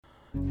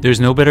There's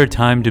no better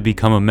time to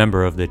become a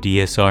member of the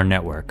DSR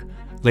network.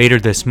 Later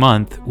this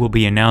month, we'll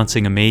be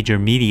announcing a major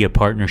media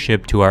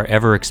partnership to our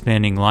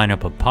ever-expanding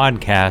lineup of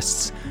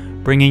podcasts,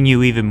 bringing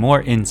you even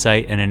more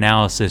insight and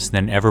analysis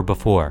than ever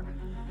before.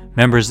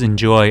 Members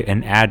enjoy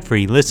an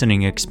ad-free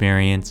listening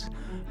experience,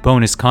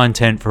 bonus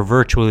content for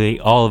virtually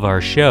all of our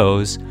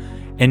shows,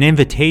 an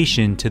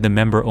invitation to the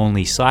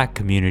member-only Slack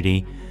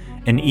community,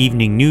 an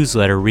evening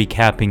newsletter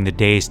recapping the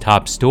day's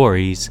top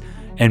stories,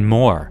 and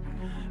more.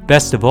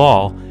 Best of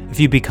all, if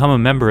you become a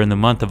member in the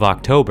month of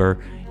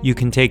October, you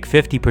can take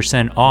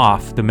 50%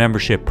 off the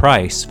membership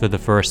price for the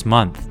first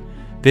month.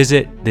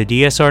 Visit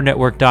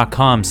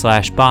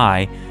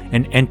thedsrnetwork.com/buy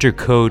and enter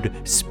code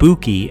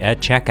SPOOKY at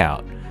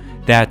checkout.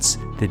 That's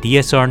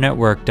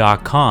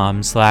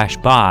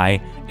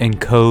thedsrnetwork.com/buy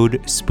and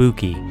code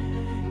SPOOKY.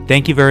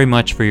 Thank you very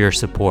much for your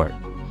support.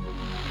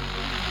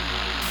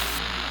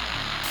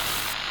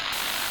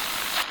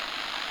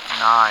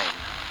 9,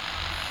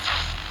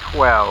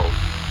 12,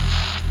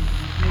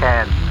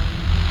 10,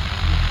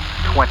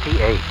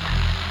 28,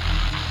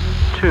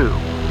 2,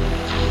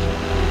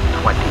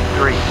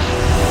 23.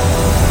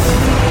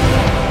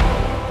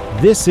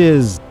 This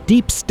is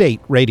Deep State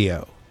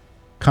Radio,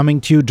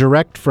 coming to you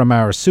direct from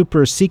our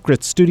super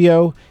secret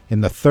studio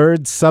in the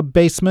third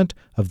sub-basement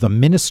of the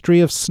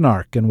Ministry of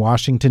Snark in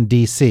Washington,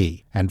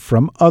 D.C., and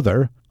from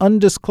other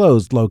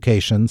undisclosed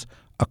locations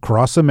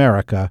across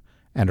America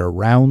and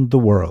around the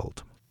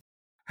world.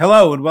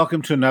 Hello, and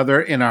welcome to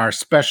another in our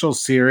special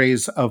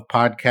series of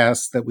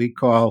podcasts that we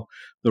call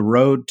The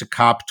Road to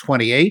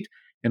COP28,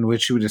 in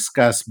which we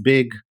discuss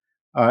big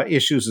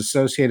issues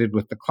associated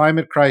with the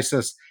climate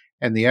crisis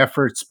and the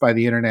efforts by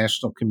the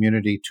international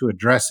community to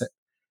address it.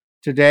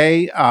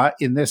 Today,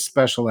 in this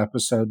special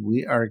episode,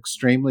 we are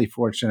extremely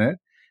fortunate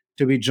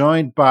to be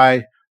joined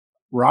by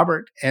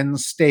Robert N.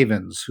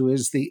 Stavins, who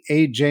is the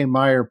A.J.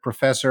 Meyer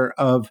Professor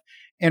of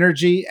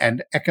Energy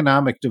and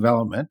Economic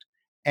Development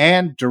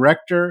and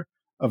Director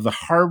of the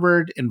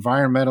Harvard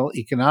Environmental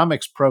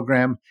Economics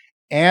Program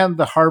and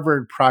the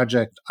Harvard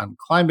Project on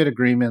Climate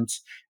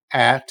Agreements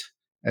at,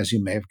 as you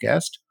may have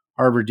guessed,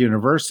 Harvard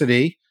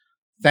University.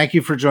 Thank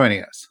you for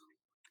joining us.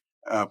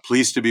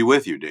 Pleased to be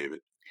with you,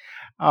 David.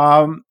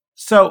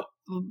 So,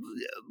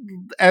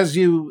 as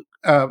you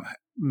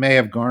may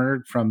have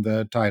garnered from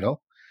the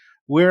title,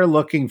 we're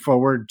looking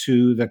forward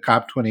to the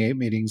COP28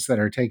 meetings that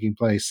are taking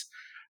place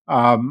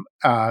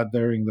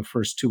during the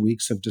first 2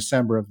 weeks of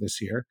December of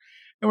this year.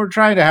 And we're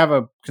trying to have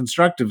a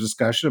constructive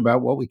discussion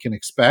about what we can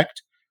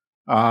expect,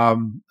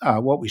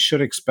 what we should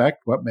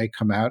expect, what may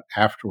come out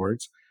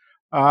afterwards.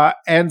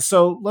 And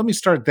so let me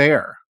start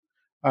there.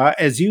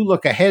 As you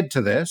look ahead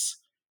to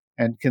this,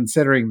 and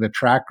considering the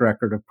track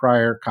record of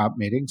prior COP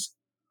meetings,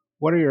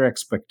 what are your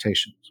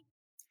expectations?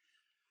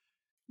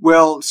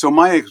 Well, so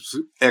my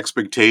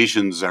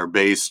expectations are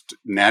based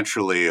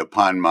naturally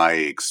upon my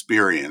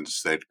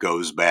experience that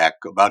goes back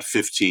about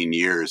 15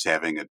 years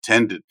having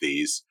attended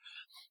these.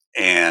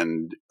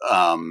 And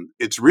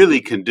it's really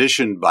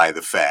conditioned by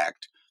the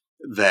fact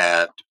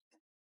that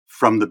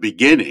from the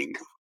beginning,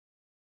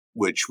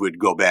 which would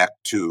go back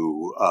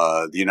to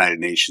the United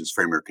Nations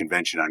Framework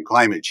Convention on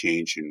Climate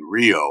Change in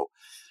Rio,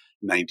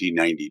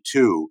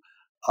 1992,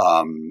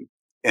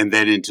 and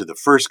then into the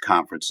first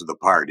Conference of the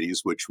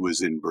Parties, which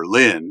was in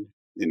Berlin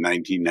in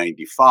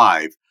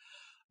 1995,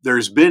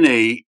 there's been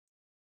a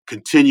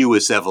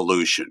continuous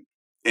evolution.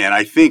 And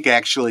I think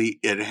actually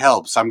it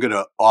helps. I'm going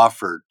to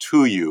offer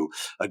to you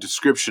a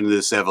description of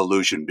this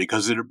evolution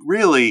because it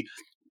really,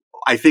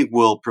 I think,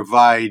 will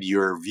provide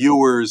your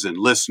viewers and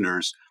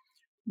listeners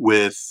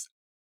with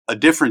a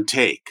different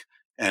take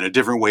and a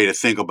different way to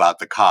think about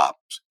the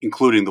COPs,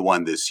 including the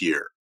one this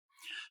year.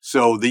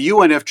 So the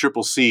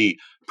UNFCCC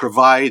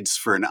provides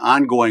for an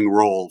ongoing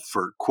role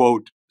for,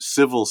 quote,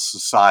 civil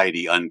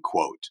society,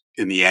 unquote,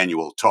 in the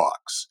annual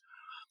talks.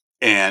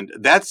 And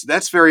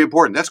that's very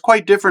important. That's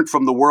quite different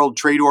from the World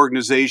Trade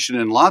Organization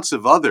and lots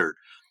of other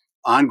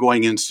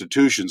ongoing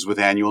institutions with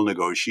annual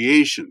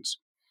negotiations.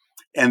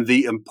 And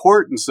the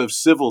importance of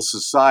civil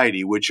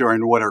society, which are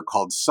in what are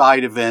called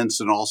side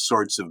events and all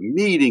sorts of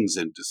meetings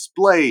and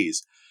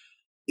displays,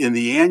 in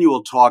the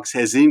annual talks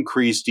has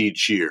increased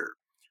each year.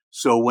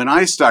 So when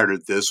I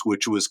started this,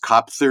 which was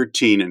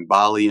COP13 in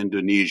Bali,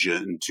 Indonesia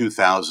in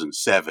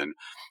 2007,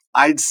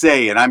 I'd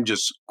say, and I'm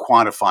just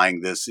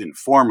quantifying this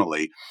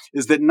informally,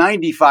 is that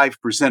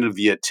 95% of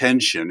the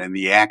attention and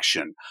the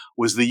action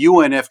was the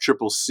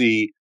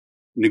UNFCCC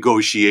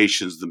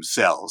negotiations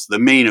themselves, the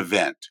main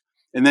event.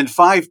 And then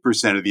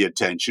 5% of the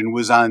attention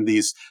was on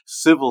these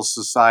civil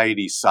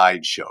society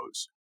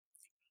sideshows.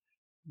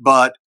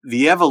 But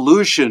the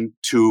evolution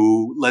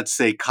to, let's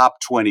say,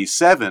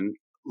 COP27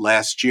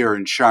 last year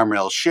in Sharm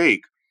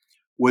el-Sheikh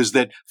was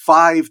that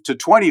 5 to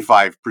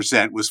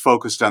 25% was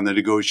focused on the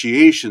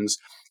negotiations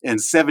and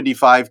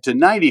 75 to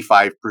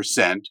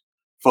 95%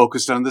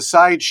 focused on the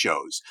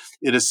sideshows.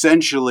 It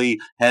essentially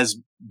has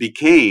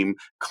became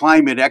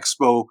Climate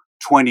Expo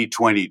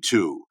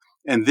 2022.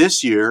 And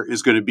this year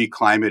is going to be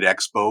Climate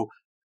Expo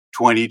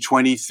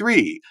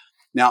 2023.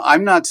 Now,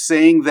 I'm not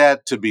saying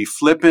that to be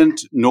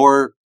flippant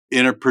nor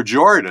in a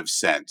pejorative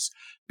sense,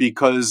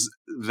 because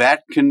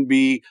that can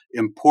be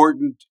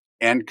important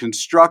and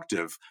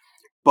constructive,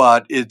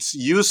 but it's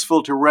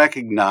useful to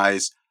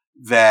recognize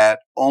that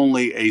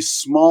only a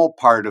small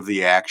part of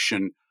the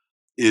action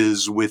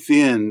is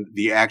within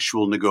the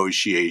actual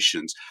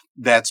negotiations.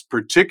 That's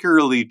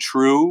particularly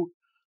true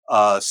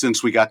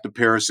since we got the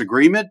Paris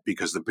Agreement,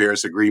 because the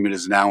Paris Agreement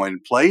is now in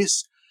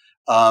place.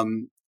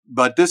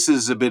 But this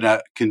has been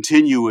a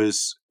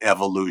continuous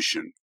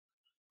evolution.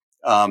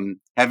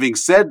 Having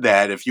said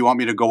that, if you want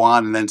me to go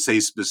on and then say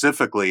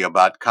specifically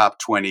about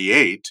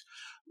COP28,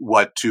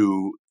 what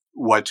to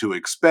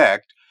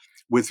expect,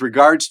 with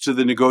regards to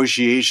the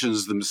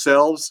negotiations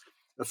themselves,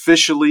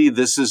 officially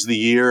this is the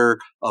year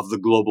of the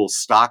global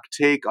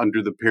stocktake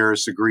under the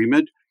Paris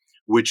Agreement,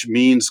 which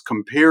means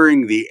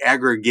comparing the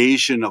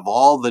aggregation of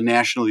all the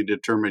nationally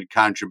determined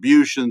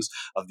contributions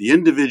of the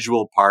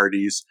individual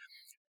parties,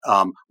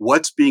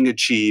 what's being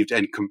achieved,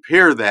 and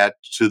compare that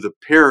to the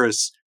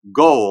Paris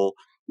goal,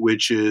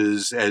 which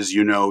is, as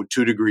you know,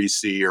 2 degrees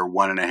C or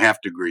 1.5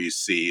 degrees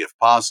C, if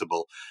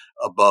possible,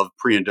 above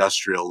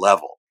pre-industrial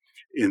level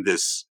in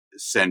this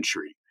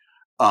century.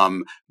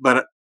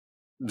 But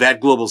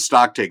that global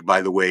stocktake,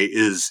 by the way,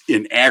 is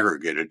in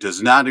aggregate. It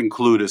does not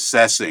include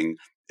assessing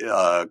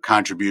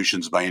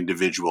contributions by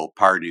individual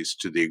parties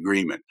to the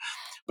agreement.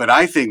 But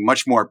I think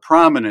much more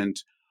prominent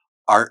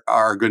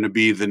are going to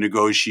be the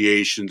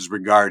negotiations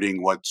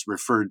regarding what's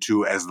referred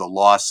to as the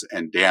Loss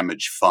and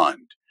Damage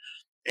Fund.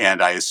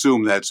 And I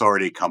assume that's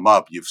already come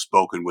up. You've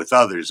spoken with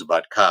others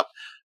about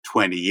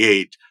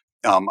COP28.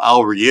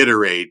 I'll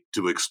reiterate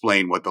to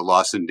explain what the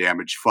Loss and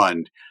Damage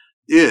Fund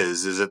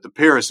is that the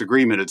Paris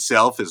Agreement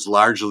itself is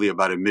largely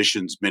about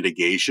emissions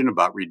mitigation,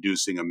 about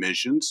reducing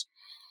emissions.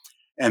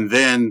 And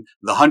then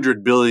the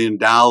 $100 billion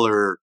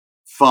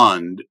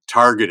fund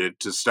targeted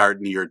to start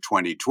in the year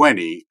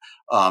 2020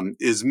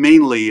 is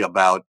mainly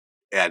about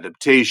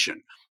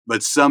adaptation.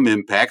 But some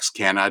impacts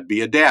cannot be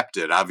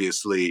adapted.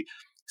 Obviously,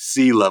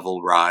 sea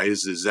level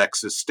rise is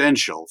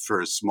existential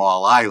for a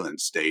small island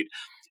state.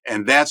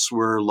 And that's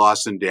where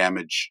loss and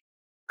damage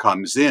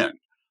comes in.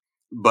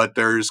 But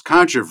there's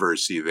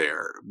controversy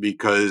there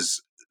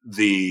because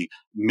the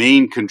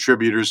main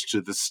contributors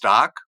to the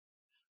stock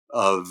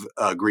of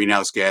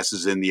greenhouse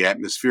gases in the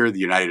atmosphere, the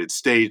United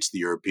States, the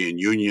European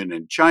Union,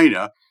 and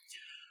China,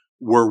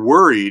 were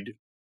worried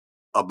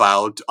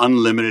about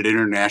unlimited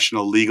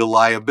international legal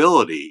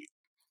liability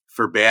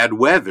for bad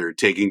weather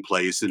taking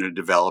place in a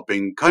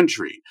developing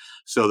country.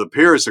 So the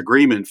Paris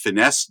Agreement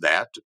finessed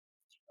that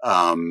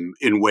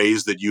in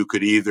ways that you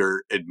could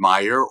either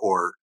admire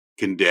or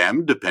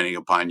condemn, depending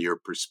upon your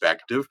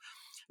perspective.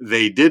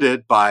 They did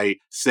it by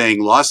saying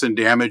loss and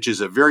damage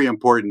is a very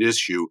important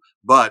issue,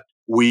 but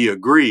we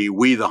agree,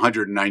 we the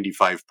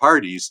 195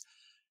 parties,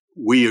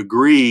 we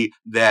agree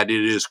that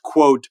it is,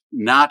 quote,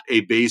 not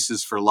a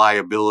basis for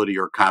liability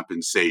or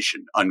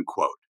compensation,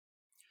 unquote.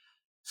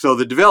 So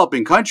the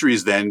developing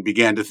countries then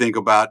began to think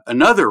about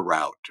another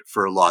route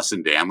for loss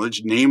and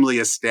damage, namely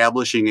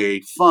establishing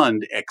a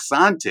fund ex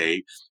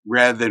ante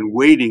rather than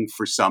waiting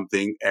for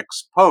something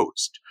ex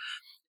post.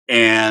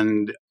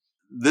 And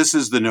this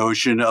is the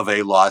notion of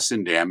a loss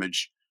and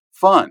damage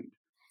fund.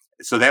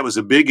 So that was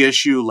a big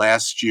issue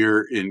last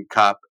year in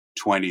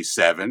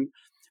COP27.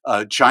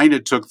 China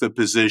took the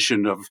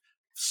position of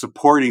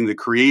supporting the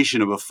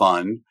creation of a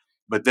fund,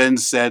 but then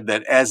said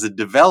that as a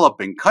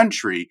developing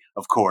country,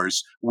 of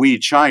course, we,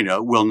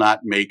 China, will not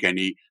make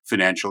any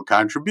financial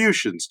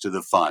contributions to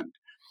the fund.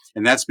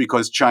 And that's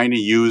because China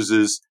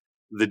uses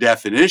the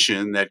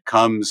definition that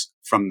comes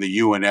from the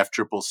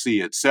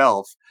UNFCCC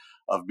itself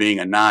of being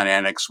a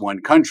non-Annex I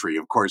country.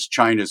 Of course,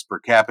 China's per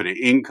capita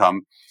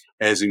income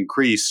has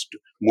increased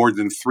more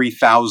than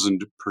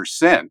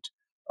 3,000%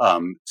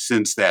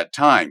 since that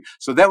time.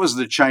 So that was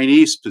the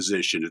Chinese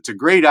position. It's a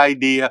great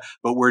idea,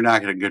 but we're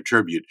not going to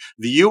contribute.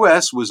 The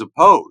U.S. was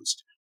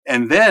opposed.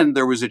 And then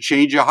there was a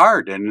change of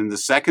heart. And in the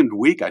second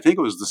week, I think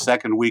it was the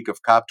second week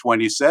of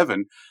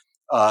COP27,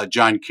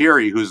 John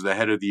Kerry, who's the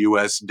head of the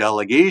U.S.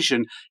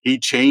 delegation, he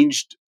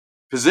changed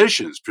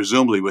positions,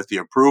 presumably with the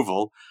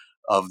approval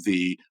of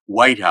the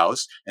White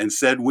House, and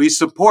said, we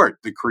support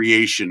the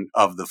creation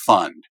of the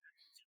fund.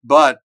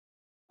 But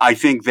I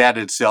think that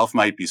itself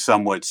might be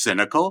somewhat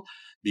cynical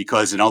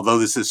because, and although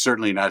this has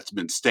certainly not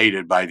been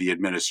stated by the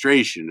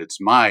administration, it's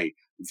my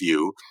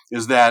view,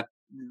 is that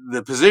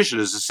the position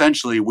is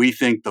essentially we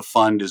think the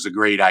fund is a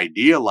great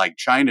idea like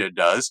China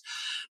does,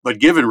 but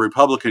given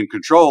Republican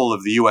control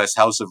of the U.S.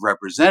 House of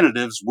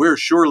Representatives, we're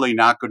surely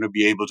not going to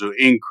be able to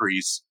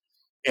increase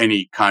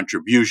any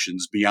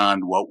contributions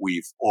beyond what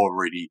we've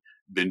already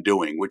been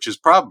doing, which is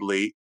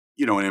probably,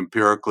 an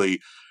empirically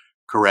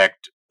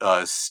correct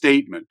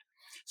statement.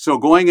 So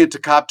going into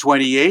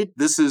COP28,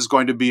 this is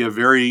going to be a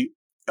very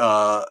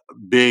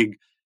big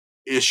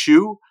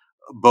issue,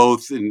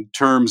 both in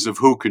terms of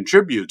who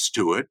contributes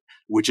to it,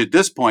 which at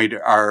this point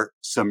are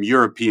some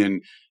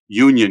European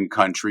union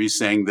countries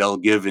saying they'll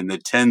give in the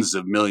tens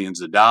of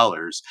millions of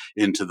dollars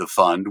into the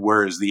fund,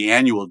 whereas the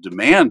annual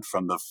demand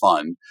from the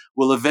fund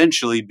will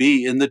eventually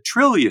be in the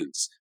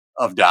trillions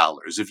of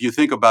dollars. If you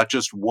think about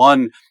just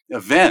one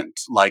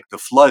event like the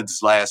floods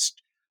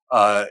last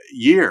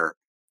year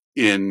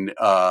in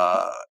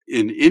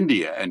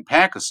India and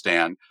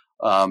Pakistan,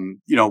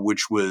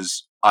 which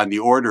was on the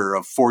order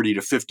of $40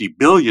 to $50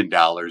 billion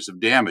of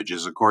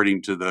damages,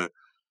 according to the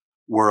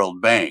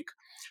World Bank.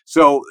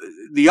 So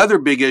the other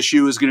big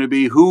issue is going to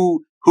be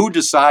who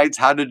decides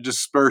how to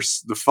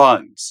disperse the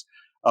funds.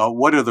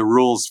 What are the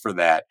rules for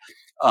that?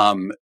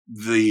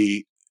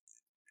 The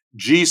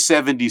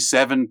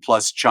G77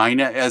 plus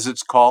China, as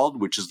it's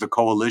called, which is the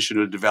coalition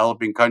of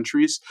developing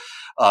countries,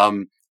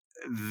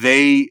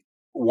 they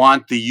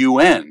want the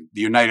UN,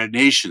 the United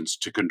Nations,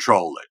 to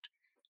control it.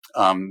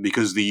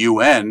 Because the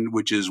UN,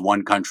 which is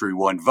one country,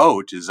 one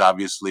vote, is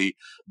obviously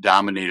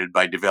dominated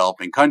by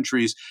developing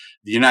countries.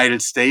 The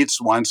United States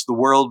wants the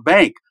World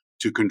Bank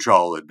to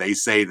control it. They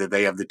say that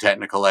they have the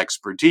technical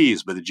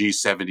expertise, but the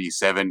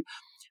G77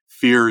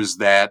 fears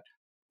that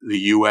the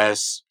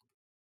U.S.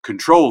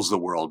 controls the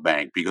World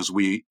Bank because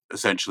we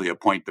essentially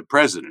appoint the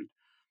president.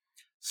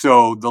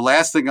 So the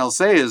last thing I'll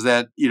say is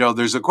that,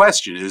 there's a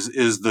question.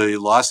 Is the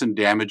loss and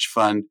damage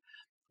fund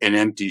an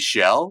empty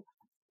shell?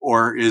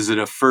 Or is it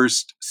a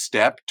first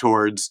step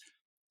towards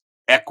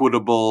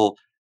equitable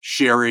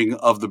sharing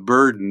of the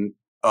burden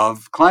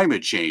of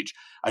climate change?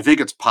 I think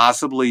it's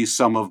possibly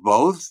some of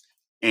both,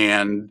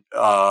 and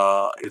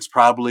it's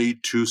probably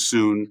too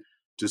soon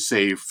to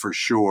say for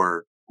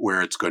sure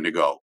where it's going to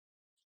go.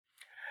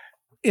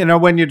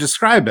 When you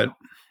describe it,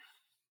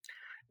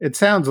 it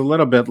sounds a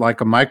little bit like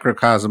a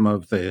microcosm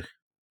of the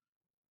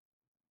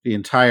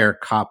entire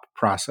COP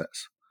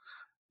process,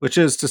 which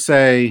is to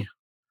say,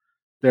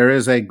 there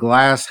is a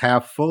glass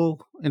half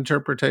full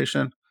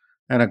interpretation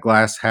and a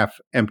glass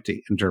half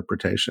empty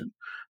interpretation.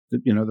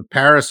 The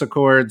Paris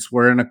Accords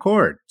were an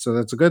accord, so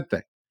that's a good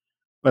thing.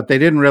 But they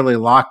didn't really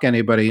lock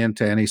anybody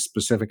into any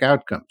specific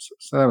outcomes,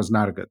 so that was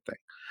not a good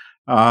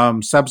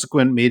thing.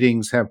 Subsequent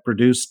meetings have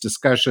produced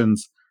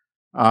discussions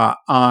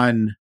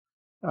on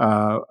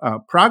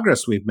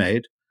progress we've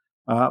made,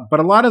 but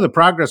a lot of the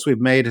progress we've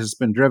made has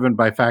been driven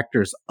by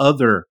factors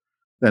other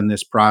than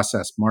this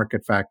process,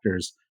 market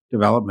factors,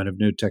 development of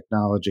new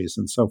technologies,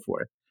 and so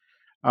forth.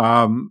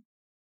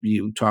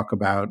 You talk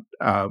about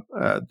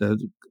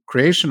the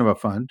creation of a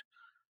fund,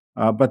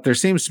 but there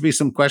seems to be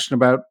some question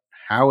about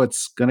how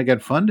it's going to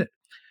get funded,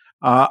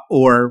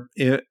 or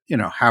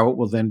how it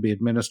will then be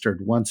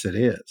administered once it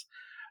is.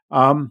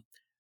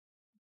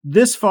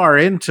 This far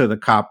into the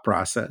COP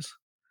process,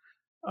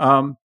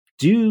 do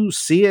you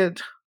see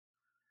it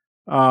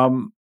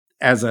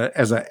as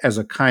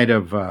a kind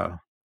of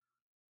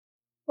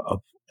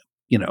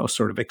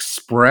sort of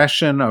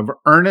expression of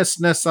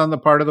earnestness on the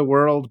part of the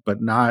world,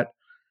 but not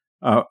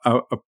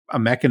a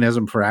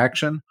mechanism for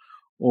action?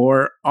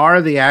 Or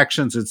are the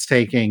actions it's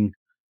taking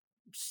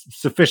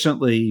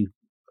sufficiently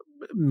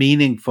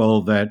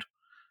meaningful that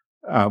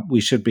we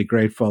should be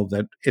grateful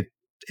that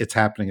it's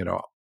happening at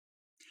all?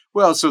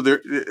 Well, so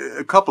there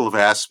a couple of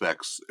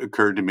aspects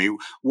occurred to me.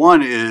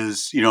 One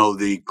is,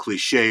 the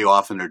cliche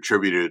often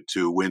attributed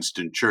to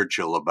Winston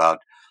Churchill about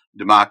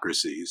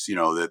democracies,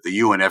 that the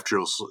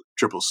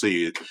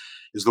UNFCCC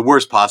is the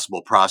worst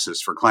possible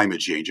process for climate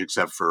change,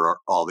 except for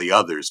all the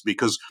others,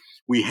 because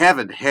we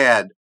haven't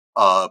had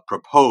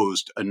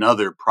proposed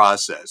another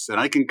process. And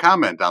I can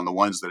comment on the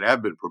ones that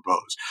have been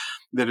proposed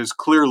that is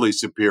clearly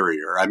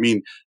superior. I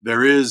mean,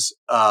 there is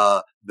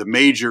the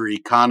Major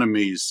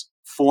Economies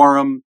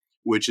Forum,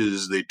 which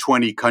is the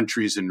 20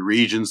 countries and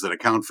regions that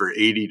account for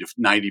 80 to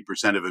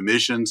 90% of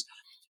emissions.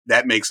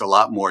 That makes a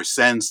lot more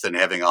sense than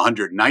having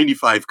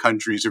 195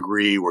 countries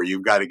agree, where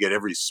you've got to get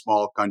every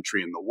small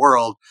country in the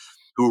world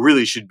who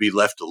really should be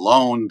left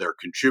alone. They're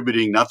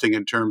contributing nothing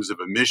in terms of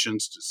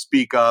emissions to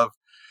speak of,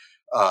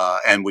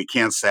 and we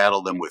can't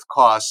saddle them with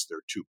costs. They're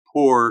too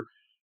poor.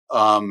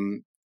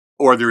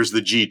 Or there's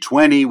the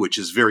G20, which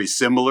is very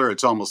similar.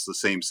 It's almost the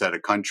same set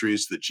of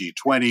countries, the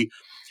G20.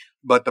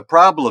 But the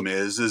problem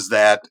is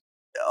that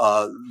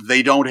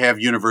they don't have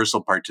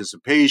universal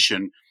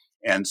participation.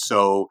 And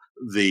so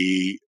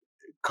the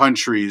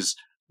countries,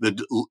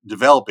 the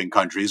developing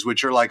countries,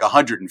 which are like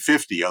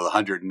 150 of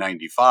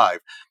 195,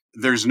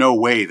 there's no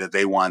way that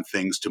they want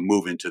things to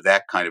move into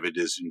that kind of a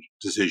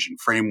decision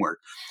framework.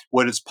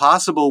 What is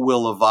possible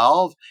will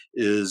evolve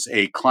is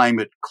a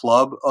climate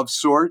club of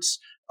sorts.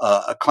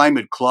 A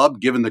climate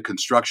club, given the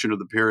construction of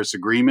the Paris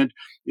Agreement,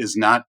 is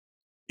not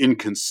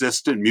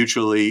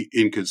mutually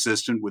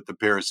inconsistent with the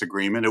Paris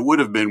Agreement. It would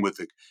have been with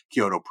the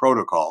Kyoto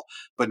Protocol,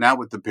 but not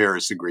with the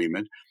Paris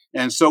Agreement.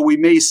 And so we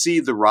may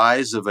see the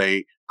rise of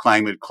a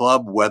climate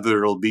club, whether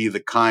it'll be the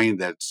kind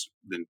that's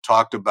been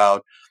talked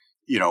about,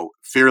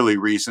 fairly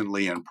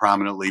recently and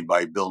prominently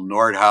by Bill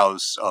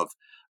Nordhaus of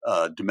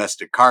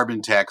domestic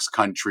carbon tax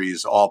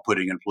countries, all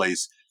putting in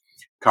place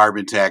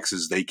carbon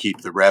taxes. They keep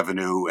the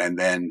revenue and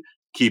then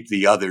keep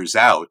the others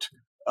out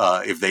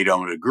if they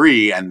don't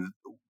agree. And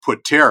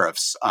put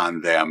tariffs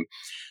on them.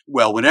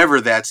 Well,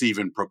 whenever that's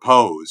even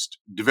proposed,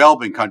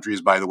 developing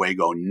countries, by the way,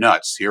 go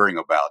nuts hearing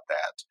about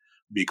that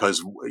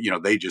because,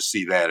 they just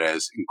see that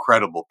as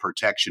incredible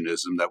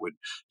protectionism that would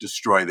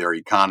destroy their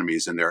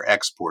economies and their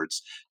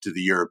exports to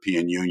the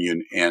European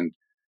Union and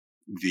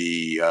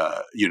the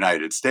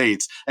United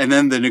States. And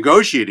then the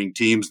negotiating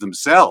teams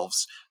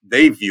themselves,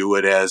 they view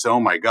it as, oh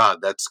my God,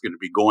 that's going to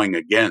be going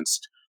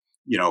against,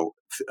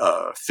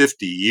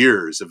 50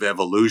 years of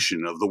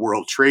evolution of the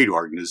World Trade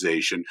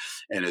Organization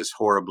and is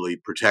horribly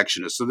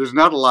protectionist. So there's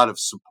not a lot of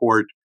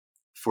support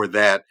for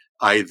that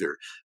either.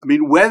 I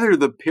mean, whether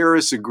the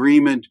Paris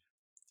Agreement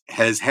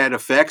has had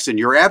effects, and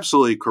you're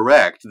absolutely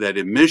correct that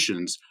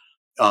emissions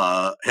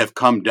have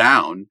come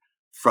down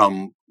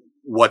from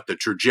what the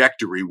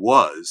trajectory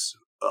was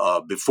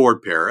before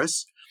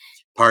Paris.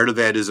 Part of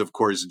that is, of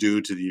course,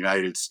 due to the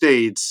United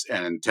States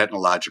and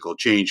technological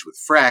change with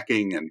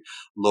fracking and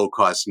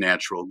low-cost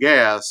natural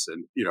gas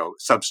and,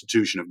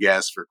 substitution of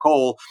gas for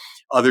coal,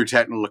 other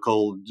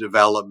technical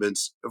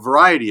developments, a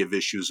variety of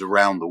issues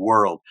around the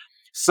world,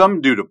 some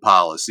due to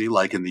policy,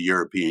 like in the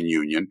European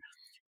Union.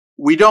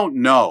 We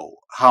don't know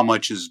how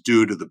much is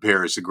due to the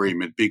Paris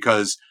Agreement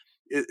because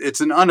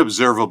it's an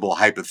unobservable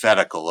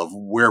hypothetical of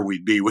where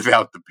we'd be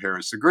without the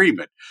Paris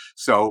Agreement.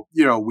 So,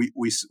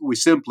 we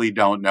simply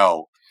don't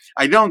know.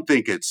 I don't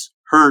think it's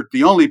hurt.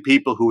 The only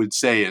people who would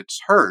say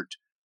it's hurt,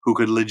 who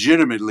could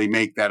legitimately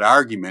make that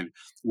argument,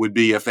 would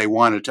be if they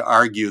wanted to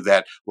argue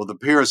that, well, the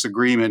Paris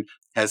Agreement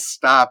has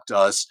stopped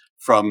us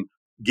from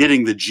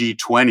getting the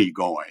G20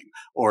 going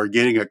or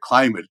getting a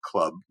climate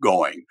club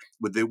going,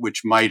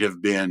 which might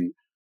have been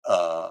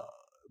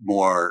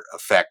more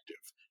effective.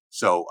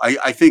 So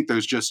I think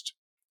there's just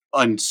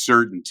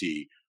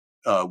uncertainty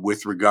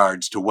with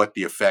regards to what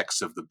the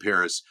effects of the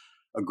Paris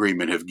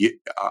Agreement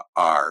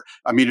are.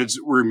 I mean, it's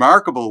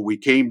remarkable. We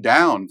came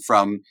down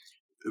from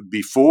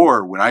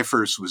before, when I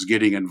first was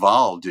getting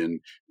involved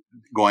in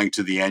going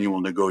to the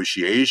annual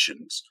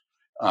negotiations,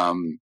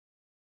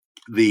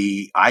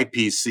 the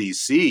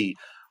IPCC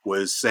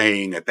was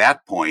saying at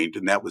that point,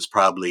 and that was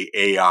probably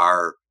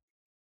AR3,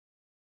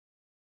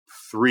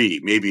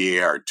 maybe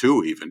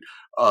AR2 even,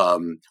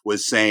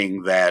 was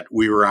saying that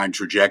we were on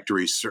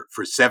trajectory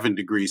for 7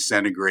 degrees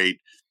centigrade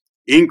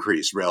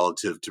increase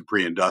relative to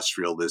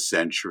pre-industrial this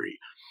century.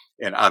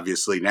 And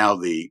obviously now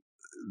the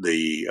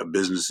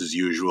business as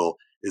usual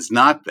is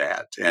not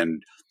that.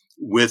 And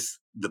with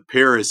the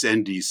Paris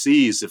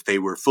NDCs, if they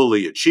were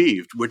fully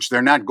achieved, which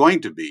they're not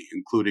going to be,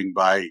 including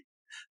by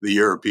the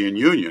European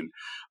Union,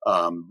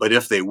 but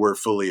if they were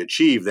fully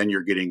achieved, then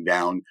you're getting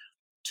down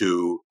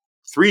to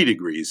 3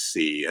 degrees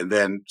C. And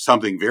then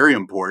something very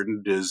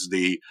important is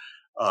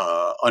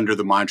under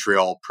the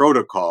Montreal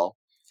Protocol,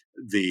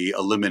 the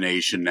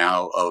elimination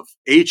now of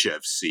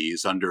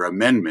HFCs under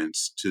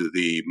amendments to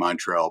the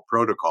Montreal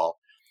Protocol,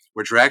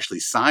 which were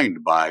actually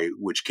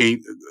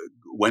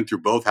went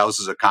through both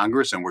houses of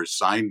Congress and were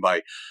signed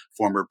by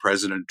former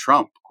President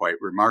Trump,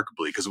 quite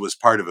remarkably, because it was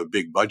part of a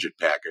big budget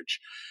package.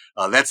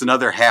 That's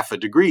another 0.5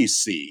 degree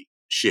C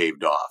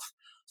shaved off.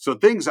 So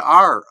things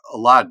are a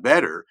lot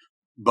better,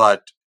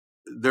 but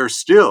they're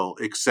still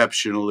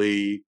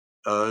exceptionally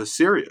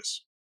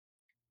serious.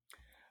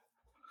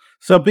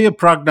 So be a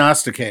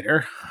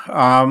prognosticator.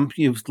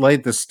 You've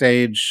laid the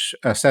stage,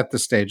 set the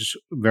stage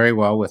very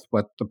well with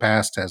what the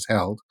past has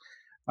held.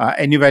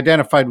 And you've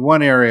identified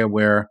one area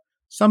where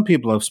some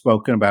people have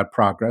spoken about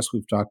progress.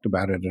 We've talked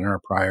about it in our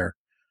prior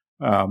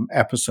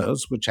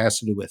episodes, which has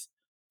to do with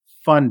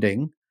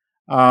funding.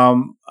 At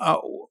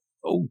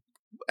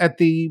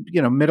the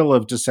middle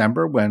of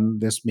December, when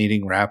this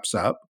meeting wraps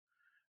up,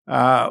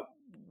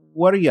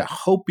 what are you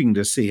hoping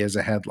to see as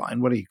a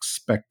headline? What do you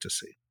expect to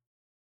see?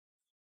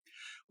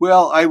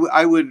 Well,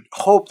 I would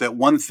hope that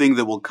one thing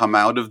that will come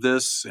out of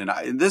this,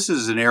 and this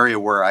is an area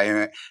where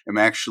I am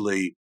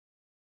actually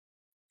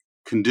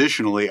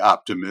conditionally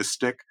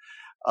optimistic,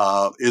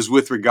 is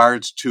with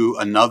regards to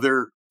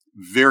another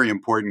very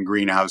important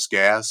greenhouse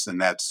gas,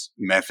 and that's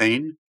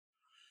methane.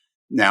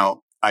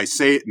 Now, I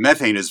say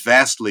methane is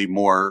has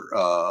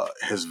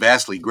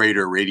vastly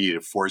greater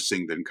radiative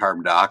forcing than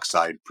carbon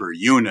dioxide per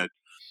unit,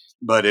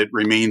 but it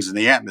remains in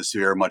the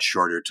atmosphere a much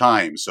shorter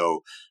time.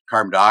 So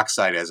carbon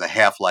dioxide has a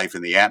half-life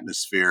in the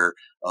atmosphere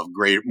of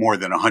more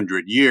than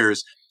 100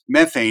 years.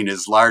 Methane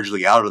is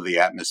largely out of the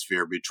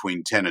atmosphere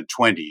between 10 and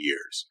 20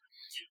 years,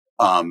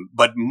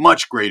 but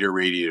much greater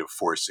radiative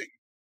forcing,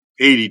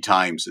 80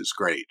 times as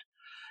great.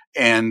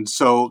 And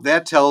so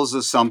that tells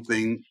us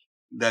something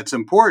that's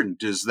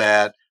important, is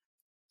that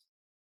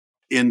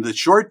in the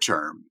short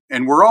term,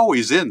 and we're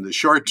always in the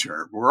short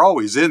term, we're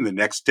always in the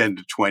next 10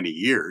 to 20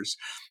 years.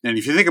 And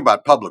if you think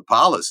about public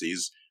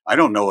policies, I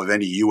don't know of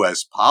any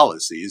U.S.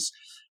 policies,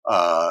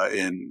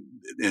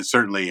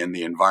 certainly in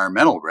the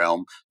environmental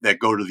realm, that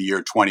go to the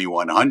year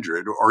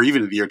 2100 or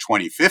even to the year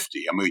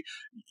 2050. I mean,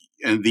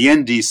 and the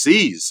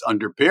NDCs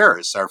under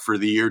Paris are for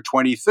the year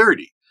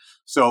 2030.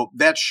 So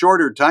that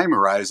shorter time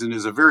horizon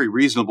is a very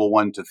reasonable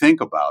one to think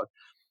about.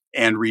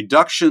 And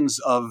reductions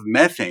of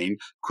methane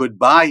could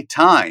buy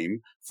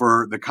time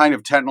for the kind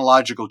of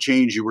technological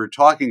change you were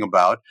talking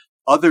about,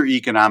 other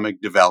economic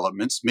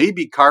developments,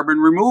 maybe carbon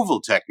removal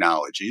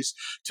technologies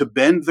to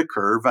bend the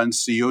curve on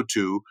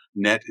CO2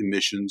 net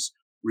emissions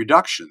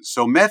reductions.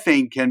 So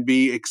methane can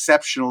be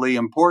exceptionally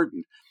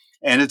important.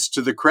 And it's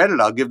to the credit,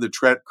 I'll give the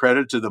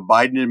credit to the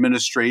Biden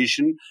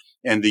administration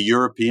and the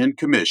European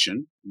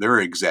Commission, their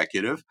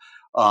executive,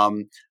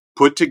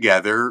 put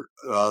together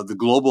the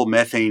Global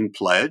Methane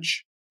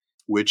Pledge,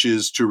 which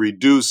is to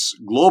reduce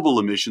global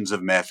emissions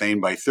of methane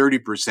by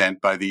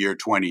 30% by the year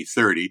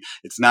 2030.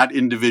 It's not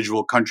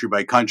individual country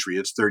by country,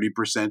 it's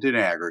 30% in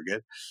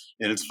aggregate.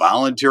 And it's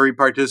voluntary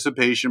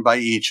participation by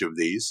each of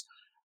these.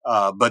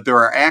 But there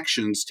are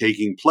actions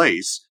taking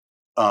place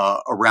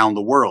around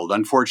the world.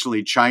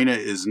 Unfortunately, China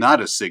is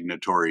not a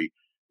signatory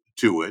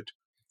to it,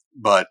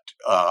 but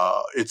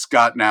it's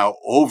got now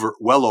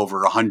well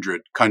over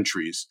 100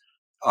 countries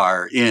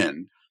are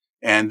in.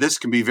 And this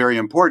can be very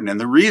important. And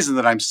the reason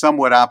that I'm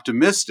somewhat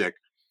optimistic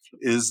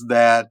is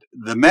that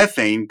the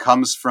methane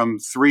comes from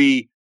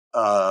three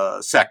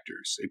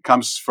sectors. It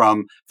comes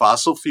from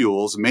fossil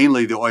fuels,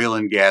 mainly the oil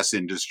and gas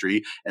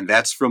industry, and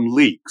that's from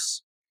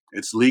leaks.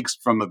 It's leaks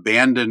from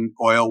abandoned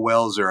oil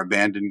wells or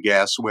abandoned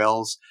gas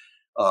wells,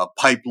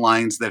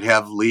 pipelines that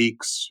have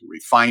leaks,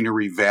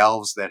 refinery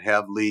valves that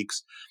have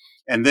leaks,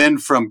 and then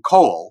from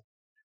coal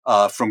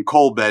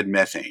bed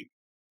methane.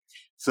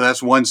 So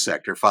that's one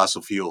sector,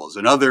 fossil fuels.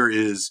 Another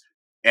is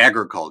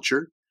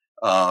agriculture,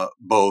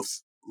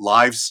 both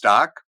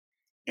livestock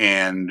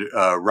and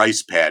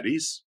rice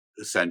paddies,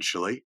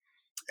 essentially.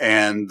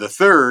 And the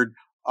third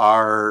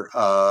are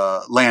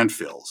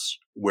landfills,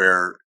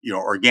 where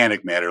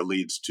organic matter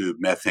leads to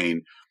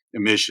methane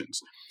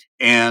emissions.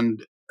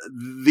 And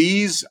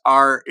these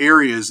are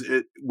areas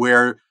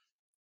where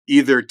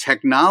either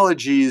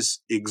technologies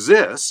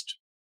exist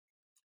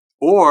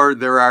or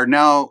there are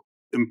now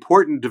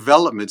important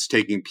developments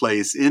taking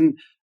place in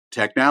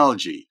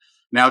technology.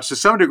 Now, to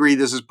some degree,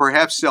 this is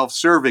perhaps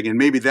self-serving, and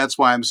maybe that's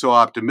why I'm so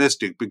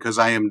optimistic, because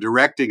I am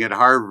directing at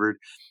Harvard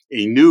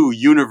a new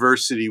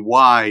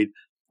university-wide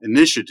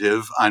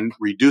initiative on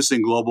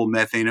reducing global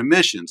methane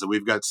emissions. And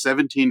we've got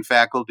 17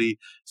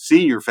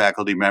 senior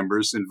faculty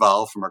members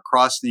involved from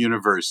across the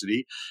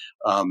university,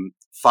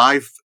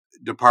 5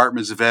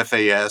 departments of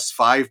FAS,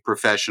 5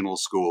 professional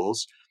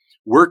schools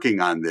working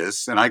on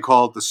this. And I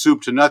call it the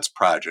Soup to Nuts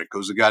Project,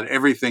 because we've got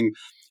everything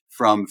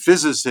from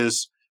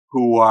physicists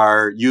who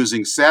are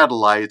using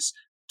satellites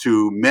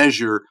to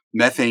measure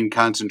methane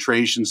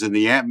concentrations in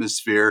the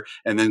atmosphere,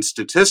 and then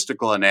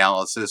statistical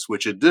analysis,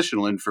 which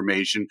additional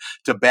information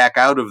to back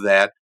out of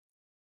that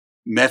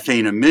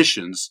methane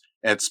emissions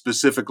at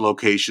specific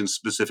locations,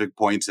 specific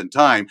points in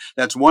time.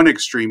 That's one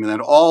extreme. And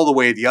then all the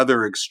way at the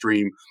other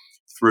extreme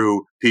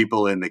through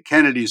people in the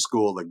Kennedy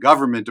School, the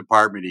government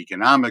department,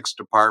 economics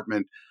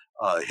department,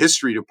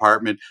 history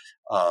department,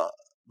 the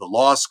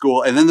law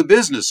school, and then the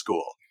business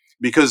school.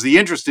 Because the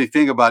interesting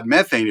thing about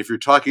methane, if you're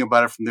talking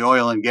about it from the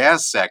oil and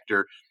gas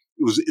sector,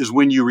 is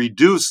when you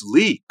reduce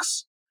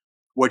leaks,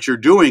 what you're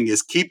doing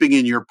is keeping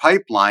in your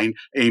pipeline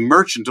a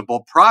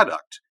merchantable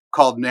product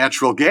called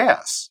natural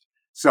gas.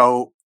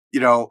 So,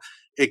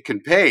 it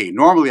can pay.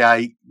 Normally,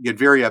 I get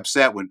very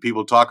upset when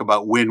people talk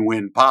about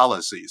win-win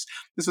policies.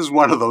 This is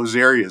one of those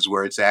areas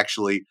where it's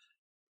actually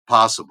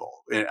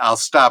possible. And I'll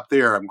stop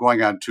there. I'm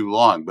going on too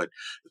long. But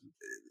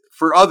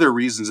for other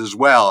reasons as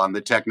well on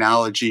the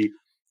technology,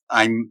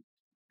 I'm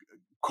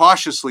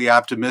cautiously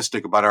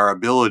optimistic about our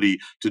ability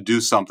to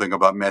do something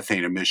about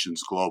methane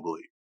emissions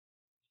globally.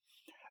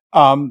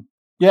 No,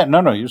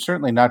 you're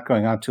certainly not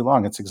going on too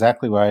long. It's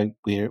exactly why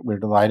we're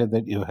delighted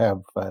that you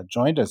have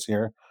joined us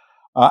here.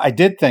 I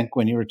did think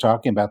when you were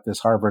talking about this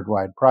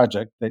Harvard-wide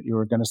project that you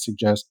were going to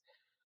suggest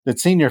that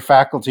senior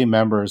faculty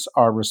members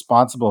are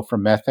responsible for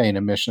methane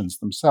emissions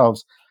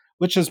themselves,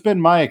 which has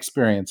been my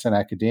experience in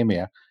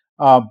academia.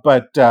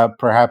 But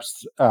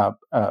perhaps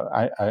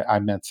I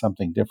meant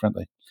something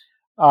differently.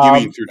 You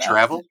mean through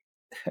travel?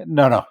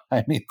 No,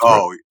 I mean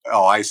through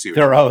I see.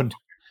 Their own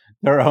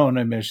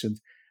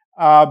emissions.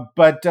 Let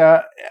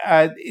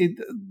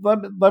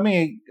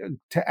me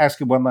ask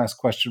you one last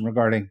question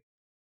regarding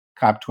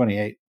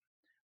COP28.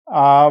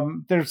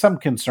 There's some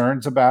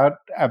concerns about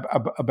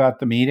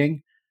the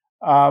meeting.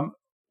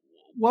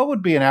 What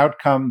would be an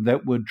outcome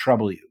that would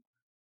trouble you?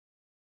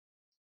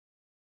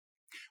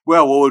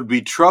 Well, what would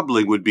be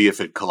troubling would be if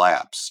it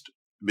collapsed.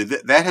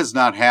 That has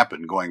not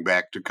happened going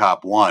back to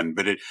COP1,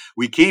 but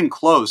we came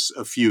close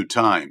a few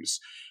times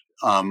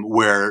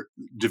where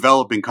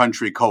developing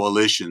country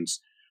coalitions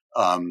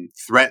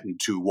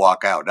threatened to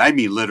walk out. I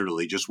mean,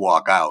 literally just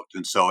walk out.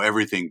 And so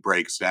everything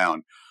breaks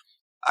down.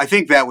 I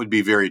think that would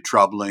be very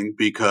troubling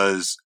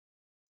because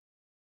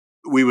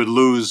we would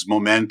lose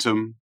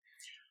momentum.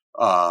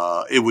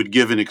 It would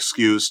give an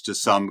excuse to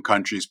some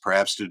countries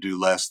perhaps to do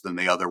less than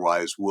they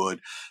otherwise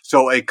would.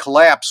 So a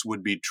collapse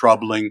would be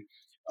troubling.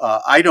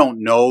 I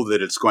don't know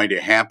that it's going to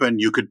happen.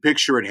 You could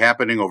picture it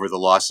happening over the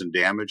loss and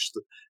damage,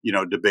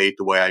 debate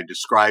the way I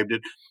described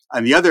it.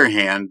 On the other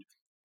hand,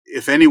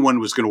 if anyone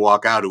was going to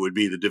walk out, it would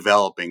be the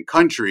developing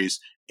countries.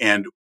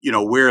 And,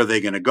 where are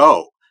they going to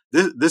go?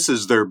 this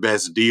is their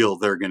best deal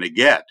they're going to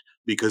get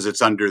because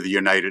it's under the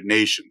United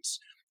Nations.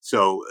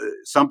 So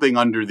something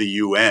under the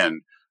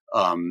UN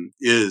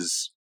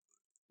is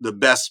the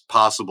best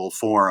possible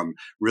forum,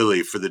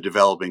 really, for the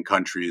developing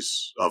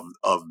countries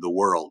of the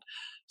world.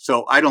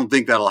 So I don't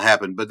think that'll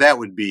happen, but that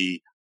would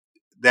be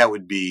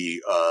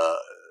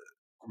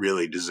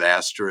really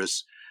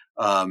disastrous.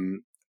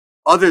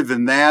 Other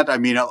than that, I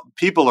mean,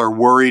 people are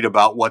worried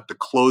about what the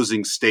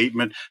closing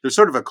statement, there's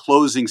sort of a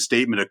closing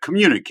statement, a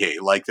communique,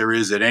 like there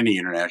is at any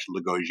international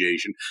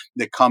negotiation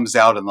that comes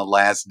out on the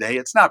last day.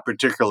 It's not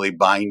particularly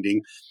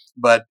binding,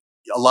 but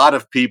a lot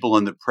of people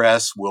in the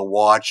press will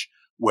watch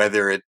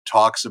whether it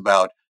talks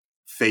about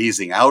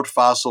phasing out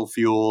fossil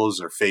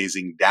fuels or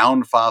phasing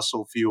down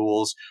fossil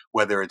fuels,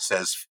 whether it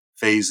says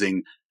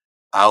phasing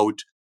out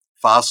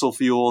fossil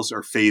fuels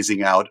or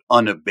phasing out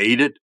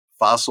unabated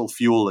fossil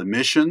fuel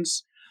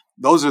emissions.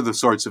 Those are the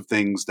sorts of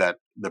things that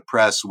the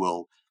press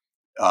will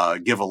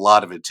give a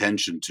lot of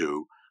attention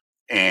to.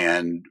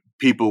 And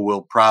people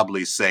will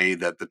probably say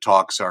that the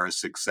talks are a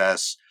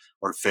success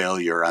or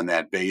failure on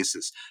that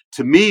basis.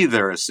 To me,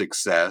 they're a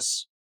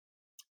success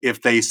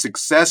if they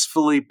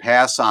successfully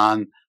pass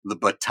on the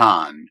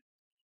baton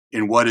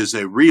in what is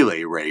a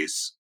relay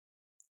race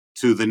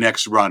to the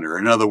next runner.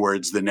 In other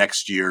words, the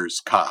next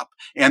year's COP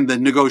and the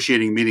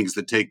negotiating meetings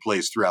that take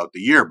place throughout the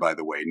year, by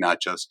the way,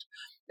 not just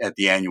at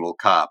the annual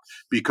COP.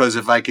 Because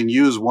if I can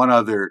use one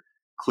other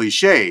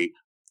cliche,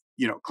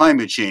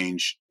 climate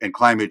change and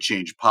climate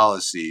change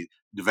policy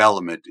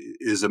development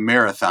is a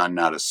marathon,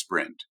 not a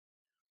sprint.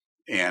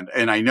 And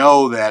I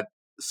know that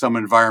some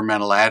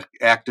environmental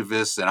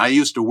activists, and I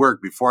used to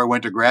work before I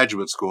went to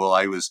graduate school,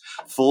 I was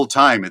full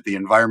time at the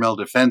Environmental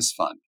Defense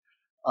Fund.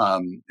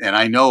 And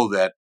I know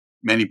that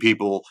many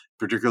people,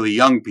 particularly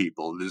young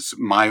people,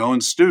 my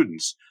own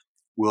students,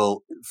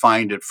 will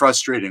find it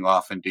frustrating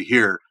often to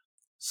hear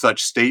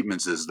such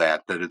statements as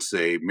that it's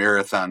a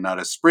marathon, not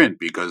a sprint,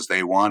 because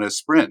they want a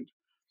sprint.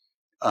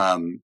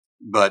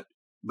 But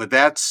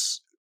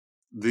that's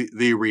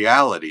the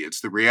reality.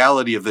 It's the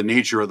reality of the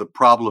nature of the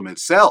problem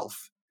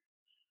itself,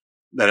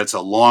 that it's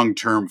a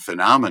long-term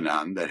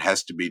phenomenon that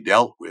has to be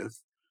dealt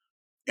with,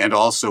 and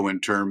also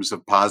in terms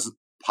of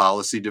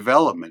policy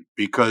development,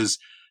 because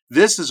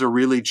this is a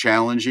really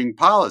challenging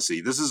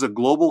policy. This is a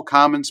global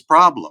commons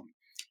problem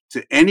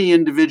to any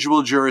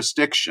individual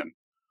jurisdiction.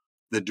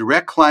 The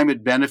direct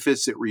climate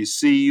benefits it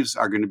receives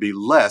are going to be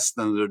less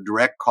than the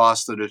direct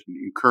cost that it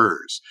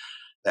incurs.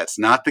 That's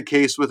not the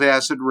case with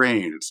acid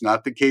rain. It's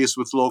not the case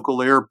with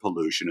local air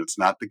pollution. It's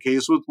not the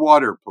case with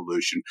water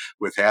pollution,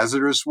 with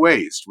hazardous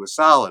waste, with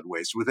solid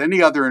waste, with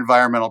any other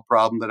environmental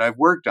problem that I've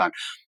worked on.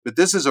 But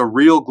this is a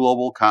real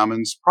global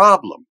commons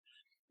problem.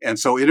 And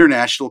so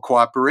international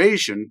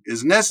cooperation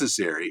is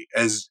necessary.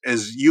 As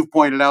you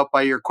pointed out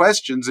by your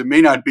questions, it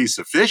may not be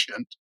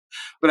sufficient,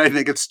 but I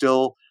think it's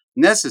still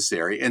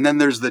necessary. And then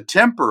there's the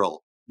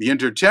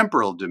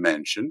intertemporal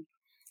dimension,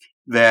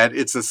 that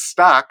it's a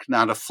stock,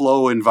 not a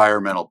flow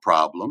environmental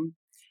problem.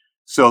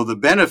 So the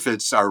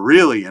benefits are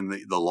really in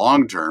the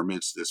long term.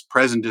 It's this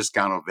present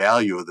discounted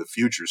value of the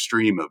future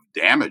stream of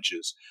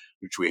damages,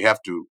 which we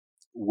have to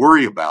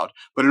worry about.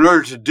 But in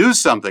order to do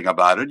something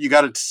about it, you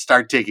got to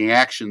start taking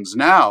actions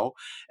now.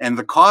 And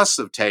the costs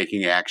of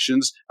taking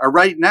actions are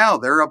right now.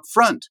 They're up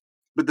front,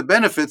 but the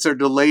benefits are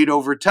delayed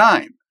over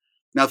time.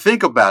 Now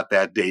think about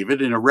that, David,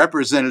 in a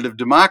representative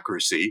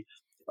democracy,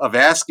 of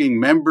asking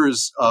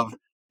members of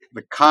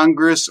the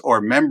Congress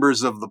or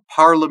members of the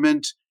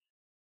parliament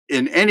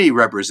in any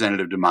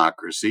representative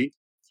democracy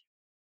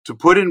to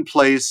put in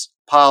place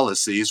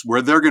policies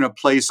where they're going to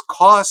place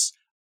costs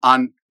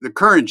on the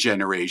current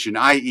generation,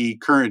 i.e.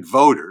 current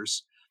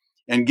voters,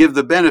 and give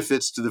the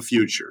benefits to the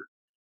future.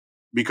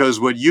 Because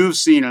what you've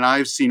seen and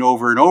I've seen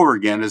over and over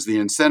again is the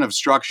incentive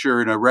structure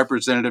in a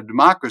representative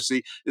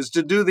democracy is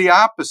to do the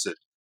opposite,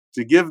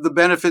 to give the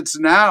benefits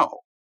now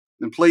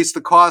and place the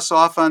costs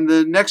off on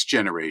the next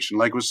generation,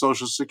 like with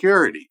Social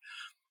Security.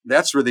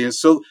 That's really,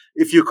 so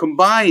if you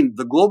combine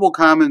the global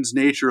commons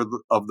nature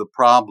of the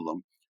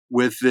problem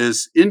with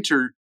this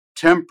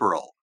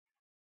intertemporal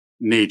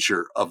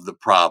nature of the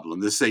problem,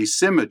 this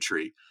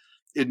asymmetry,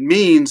 it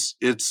means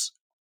it's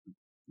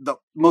the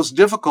most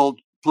difficult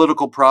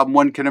political problem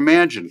one can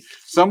imagine.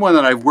 Someone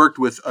that I've worked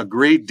with a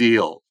great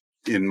deal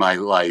in my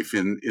life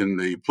in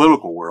the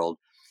political world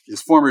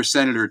is former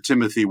Senator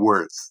Timothy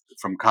Wirth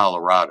from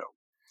Colorado.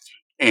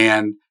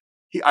 And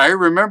I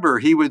remember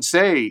he would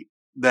say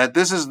that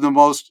this is the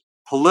most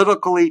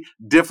politically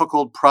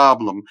difficult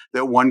problem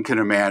that one can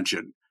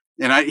imagine.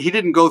 And he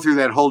didn't go through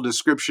that whole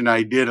description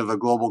I did of the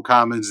global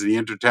commons and the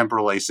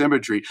intertemporal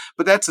asymmetry,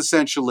 but that's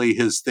essentially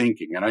his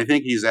thinking. And I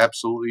think he's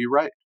absolutely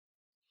right.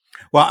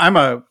 Well,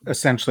 I'm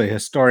essentially a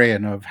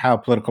historian of how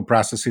political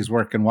processes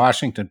work in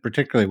Washington,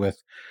 particularly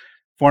with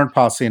foreign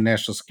policy and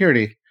national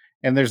security.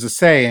 And there's a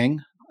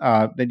saying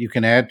that you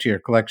can add to your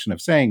collection of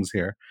sayings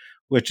here,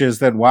 which is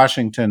that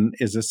Washington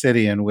is a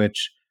city in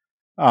which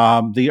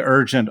the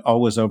urgent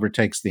always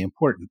overtakes the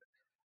important.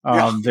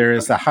 There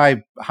is a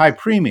high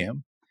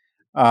premium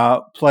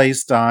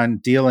placed on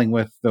dealing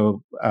with the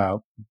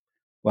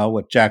well,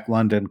 what Jack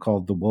London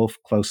called the wolf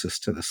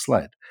closest to the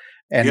sled,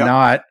 and Yep.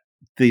 not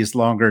these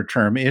longer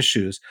term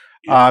issues.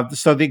 Yeah.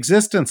 So the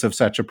existence of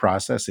such a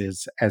process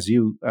is, as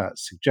you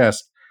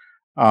suggest,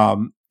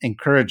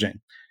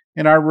 encouraging.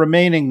 In our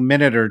remaining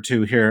minute or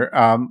two here,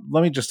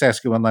 let me just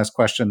ask you one last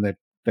question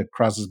that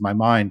crosses my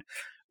mind.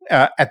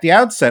 At the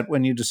outset,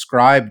 when you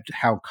described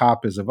how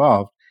COP has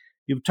evolved,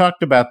 you've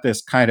talked about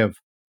this kind of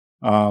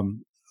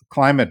um,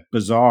 climate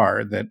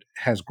bazaar that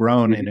has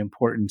grown in Mhm.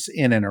 importance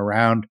in and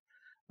around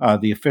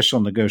the official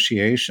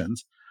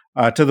negotiations,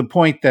 to the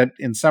point that,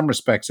 in some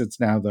respects, it's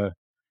now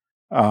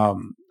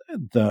um,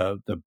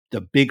 the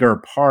bigger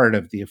part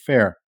of the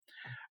affair.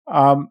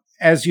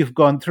 As you've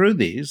gone through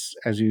these,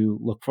 as you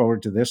look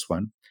forward to this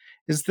one,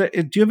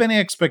 do you have any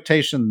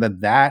expectation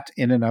that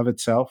in and of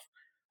itself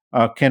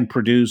can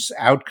produce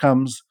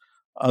outcomes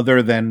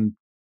other than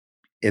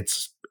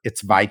its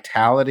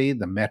vitality,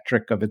 the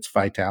metric of its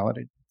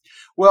vitality?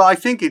 Well, I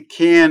think it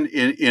can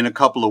in a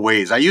couple of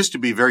ways. I used to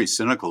be very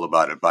cynical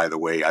about it, by the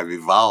way. I've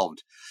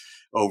evolved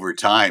over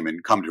time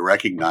and come to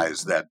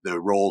recognize that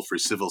the role for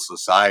civil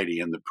society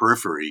in the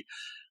periphery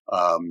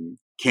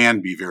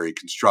can be very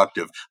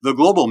constructive. The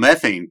global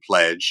methane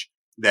pledge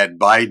that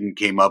Biden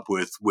came up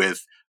with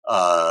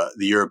the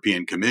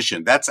European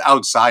Commission, that's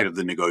outside of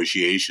the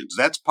negotiations.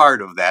 That's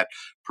part of that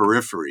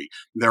periphery.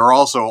 There are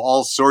also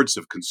all sorts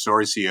of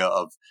consortia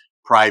of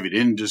private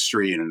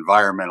industry and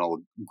environmental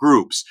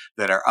groups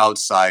that are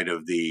outside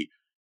of the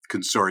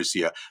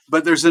consortia.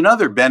 But there's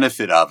another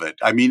benefit of it.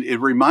 I mean,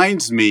 it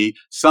reminds me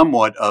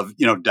somewhat of,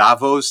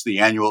 Davos, the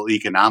annual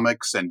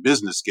economics and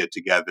business get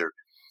together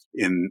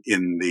in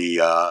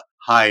the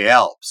high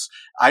Alps.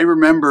 I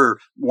remember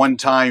one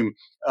time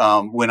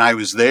when I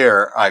was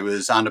there, I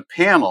was on a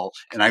panel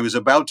and I was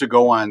about to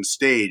go on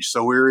stage.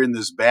 So we were in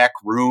this back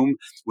room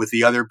with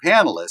the other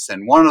panelists,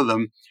 and one of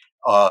them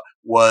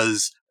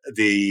was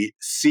the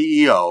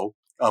CEO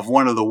of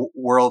one of the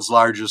world's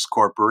largest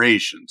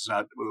corporations,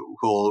 who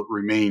will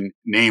remain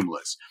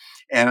nameless.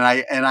 And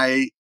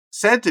I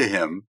said to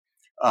him,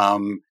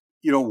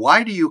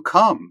 why do you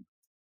come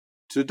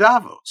to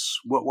Davos?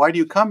 Why do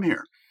you come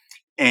here?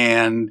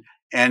 And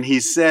he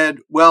said,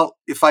 well,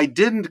 if I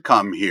didn't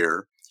come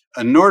here,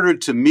 in order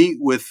to meet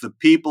with the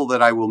people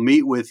that I will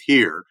meet with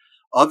here,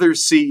 other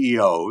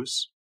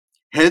CEOs,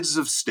 heads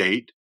of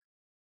state,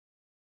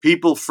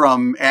 people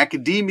from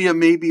academia,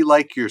 maybe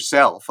like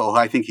yourself. Oh,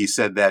 I think he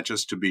said that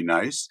just to be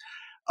nice.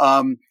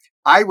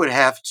 I would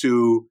have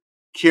to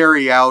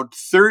carry out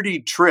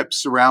 30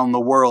 trips around the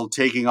world,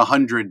 taking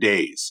 100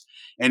 days.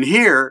 And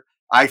here,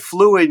 I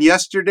flew in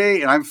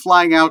yesterday and I'm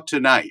flying out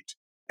tonight,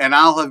 and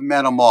I'll have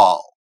met them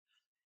all.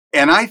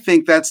 And I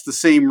think that's the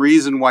same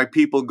reason why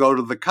people go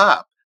to the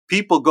COP.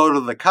 People go to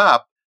the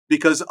COP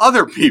because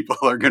other people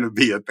are going to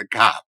be at the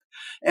COP.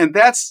 And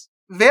that's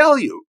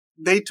value.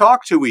 They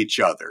talk to each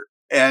other.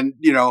 And,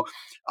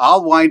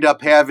 I'll wind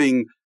up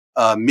having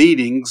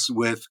meetings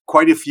with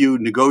quite a few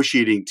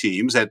negotiating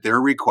teams at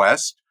their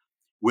request,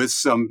 with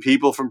some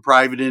people from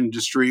private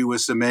industry,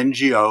 with some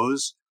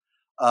NGOs.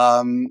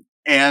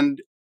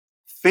 And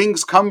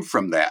things come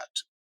from that.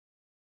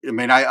 I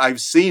mean,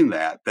 I've seen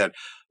that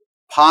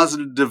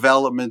positive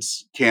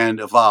developments can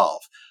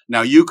evolve.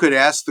 Now, you could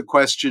ask the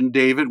question,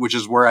 David, which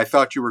is where I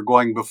thought you were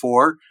going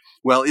before.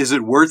 Well, is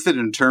it worth it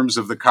in terms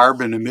of the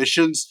carbon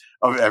emissions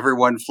of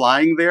everyone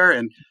flying there?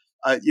 And,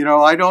 I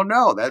don't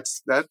know.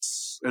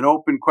 That's an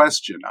open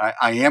question.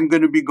 I am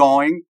going to be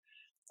going.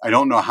 I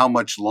don't know how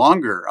much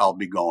longer I'll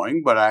be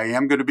going, but I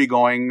am going to be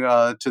going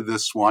to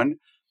this one.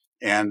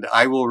 And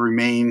I will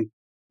remain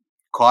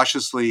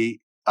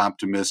cautiously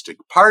optimistic.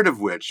 Part of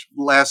which,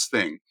 last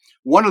thing,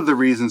 one of the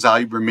reasons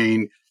I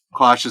remain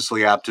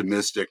cautiously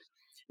optimistic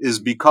is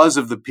because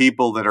of the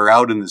people that are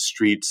out in the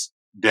streets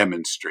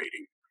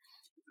demonstrating,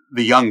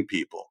 the young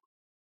people.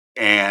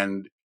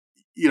 And,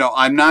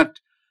 I'm not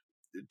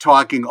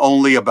talking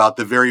only about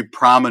the very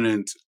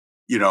prominent,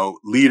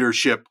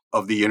 leadership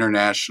of the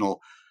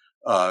international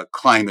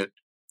climate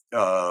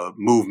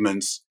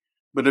movements,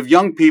 but of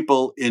young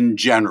people in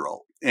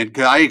general. And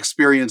I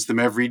experience them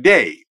every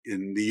day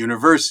in the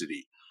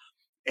university.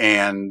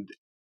 And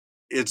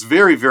it's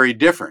very, very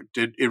different.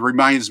 It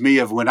reminds me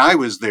of when I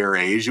was their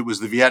age. It was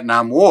the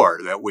Vietnam War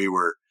that we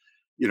were,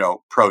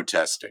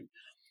 protesting.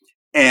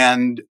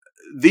 And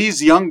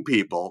these young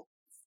people,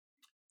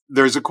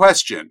 there's a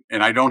question,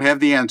 and I don't have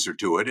the answer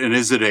to it. And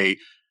is it a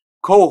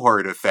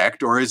cohort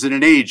effect or is it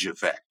an age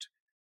effect?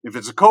 If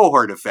it's a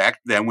cohort effect,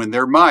 then when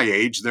they're my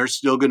age, they're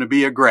still going to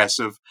be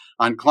aggressive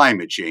on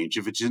climate change.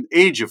 If it's an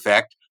age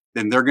effect,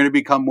 then they're going to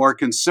become more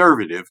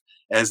conservative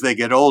as they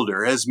get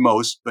older, as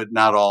most, but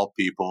not all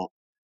people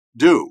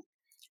do.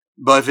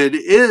 But if it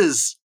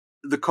is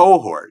the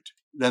cohort,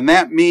 then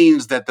that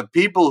means that the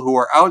people who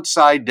are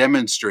outside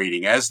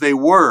demonstrating, as they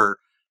were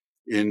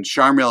in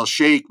Sharm el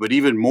Sheikh, but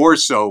even more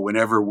so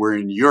whenever we're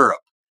in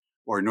Europe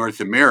or North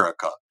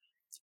America,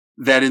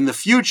 that in the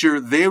future,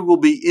 they will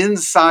be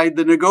inside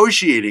the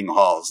negotiating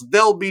halls.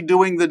 They'll be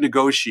doing the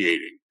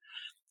negotiating.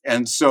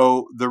 And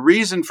so the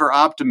reason for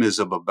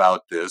optimism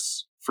about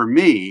this, for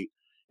me,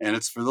 and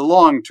it's for the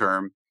long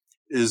term,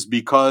 is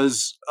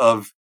because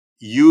of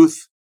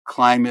youth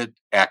climate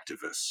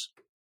activists.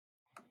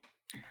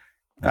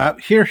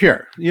 Here,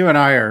 here. You and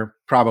I are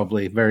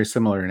probably very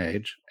similar in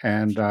age,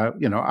 and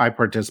I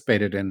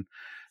participated in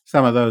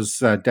some of those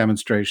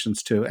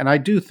demonstrations too. And I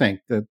do think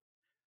that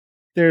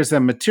there's a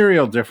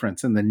material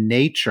difference in the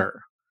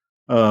nature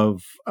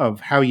of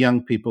how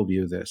young people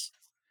view this,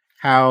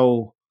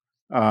 how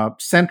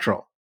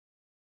central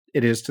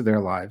it is to their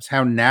lives,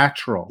 how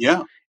natural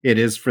Yeah. it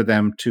is for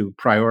them to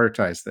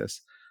prioritize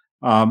this.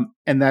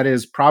 And that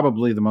is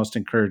probably the most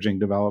encouraging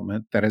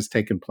development that has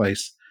taken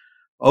place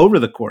over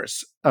the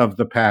course of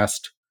the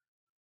past.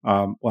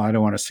 Well, I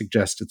don't want to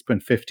suggest it's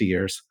been 50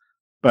 years,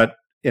 but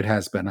it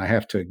has been. I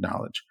have to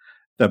acknowledge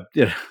the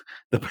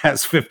the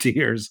past 50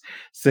 years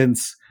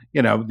since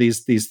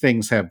these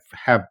things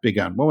have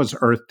begun. What was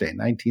Earth Day?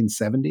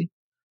 1970.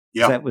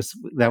 Yeah. That was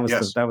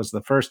Yes. that was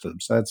the first of them.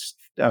 So that's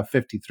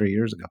 53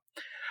 years ago.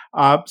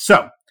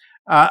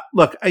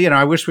 Look,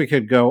 I wish we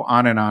could go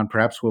on and on.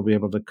 Perhaps we'll be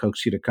able to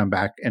coax you to come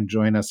back and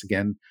join us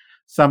again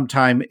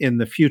sometime in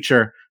the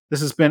future.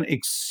 This has been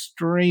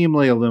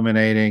extremely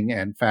illuminating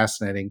and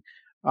fascinating.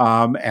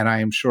 And I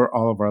am sure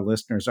all of our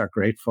listeners are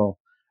grateful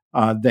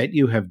that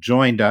you have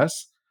joined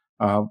us.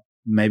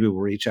 Maybe we'll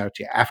reach out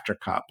to you after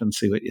COP and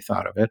see what you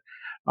thought of it.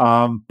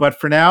 But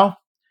for now,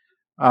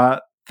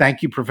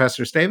 thank you,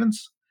 Professor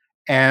Stavins.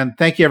 And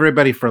thank you,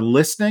 everybody, for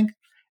listening.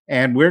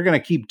 And we're going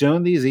to keep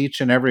doing these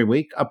each and every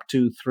week up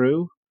to,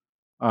 through,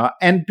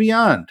 and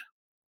beyond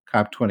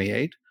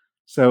COP28.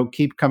 So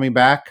keep coming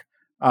back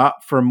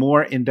for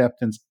more in-depth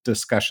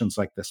discussions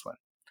like this one.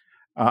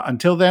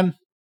 Until then,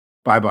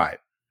 bye-bye.